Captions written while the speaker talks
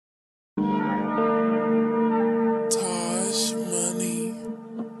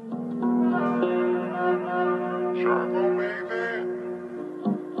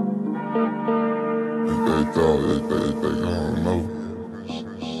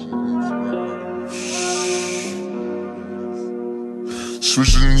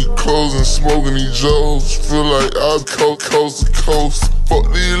Switching these clothes and smoking these Joes. Feel like I'm coast to coast.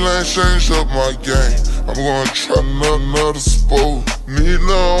 Fuck these lanes, change up my game. I'm gonna try another sport.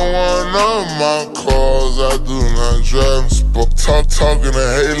 Neither one of my cars, I do not drive in sport. Talking to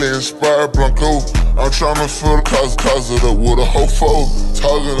Haley, inspired Blanco. I'm tryna feel the cause of the with a hofo.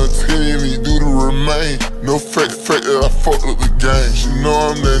 Talking to team, he do the remain. No fake that I fucked up the game. She know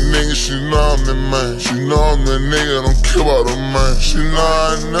I'm that nigga, she know I'm that man. She know I'm that nigga, don't care about the man. She know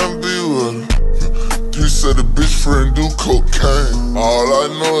I never be with her. You said the bitch friend do cocaine. All I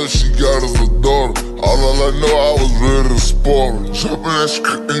know is she got us a daughter. All I know I was ready to spoil her. Jumping that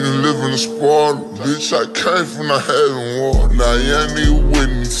script and living the spoiler. Bitch, I came from not having water. Now young nigga with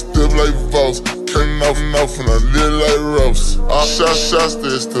me, stiff like Voss. Came off and I live like Ross. All shots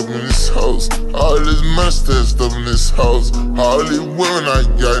stashed up in this house. All this money stashed up in this house. All these women I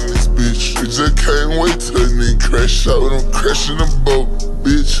got in this bitch. It just can't wait till a nigga crash out. When I'm crashing the boat,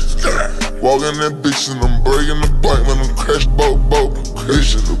 bitch. Walking that bitch and I'm breaking the bank when I'm crash boat.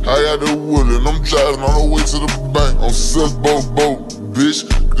 Crashing the I got the wood and I'm driving all the way to the bank. I'm self boat, bitch.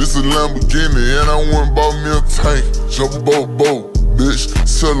 This a Lamborghini and I went and bought me a tank. Jump a boat, bitch.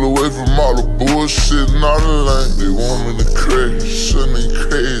 Sell away from all the bullshit and all the lane. They want me to crash, shouldn't ain't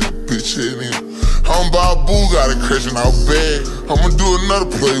crazy, bitch. I'm by a boo, got it crashing out bad. I'ma do another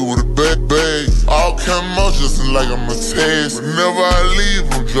play with a bag. All come out just like I'm a test. Whenever I leave,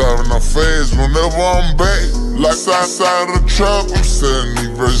 I'm driving out fast. Whenever I'm back, like side of the truck, I'm selling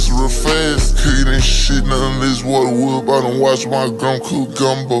these verses real fast. Cooking ain't shit, none of this water whoop. I done watch my gum cook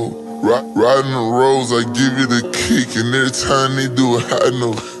gumbo. Riding the roads, I give you the kick, and every time they do it, I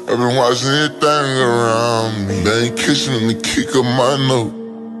know. I've been watching everything around me. They ain't catching me, kick up my note.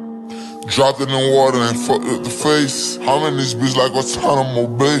 Dropped it in the water and fucked up the face. I'm in this bitch like Guantanamo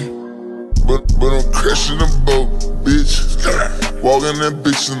Bay. But I'm crashing the boat, bitch. Walking that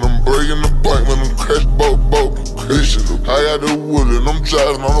bitch and I'm breaking the bank when I'm crash boat. Crashing the I got the wood and I'm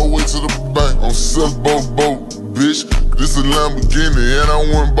driving all the way to the bank. I'm self boat, bitch. This a Lamborghini and I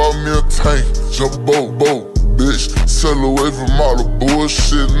went and bought me a tank. Jump boat, bitch. Sell away from all the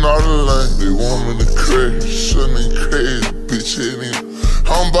bullshit and all the lane. They want me to crash, shouldn't ain't crazy, bitch.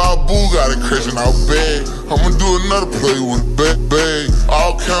 I'm by a boo, got it crashing out bad. I'ma do another play with a bag.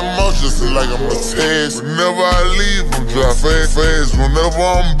 All come out just like I'm a test. Whenever I leave, I'm driving fast. Whenever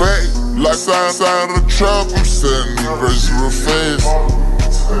I'm back, like side of the truck, I'm selling these verses real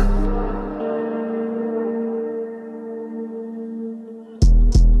fast.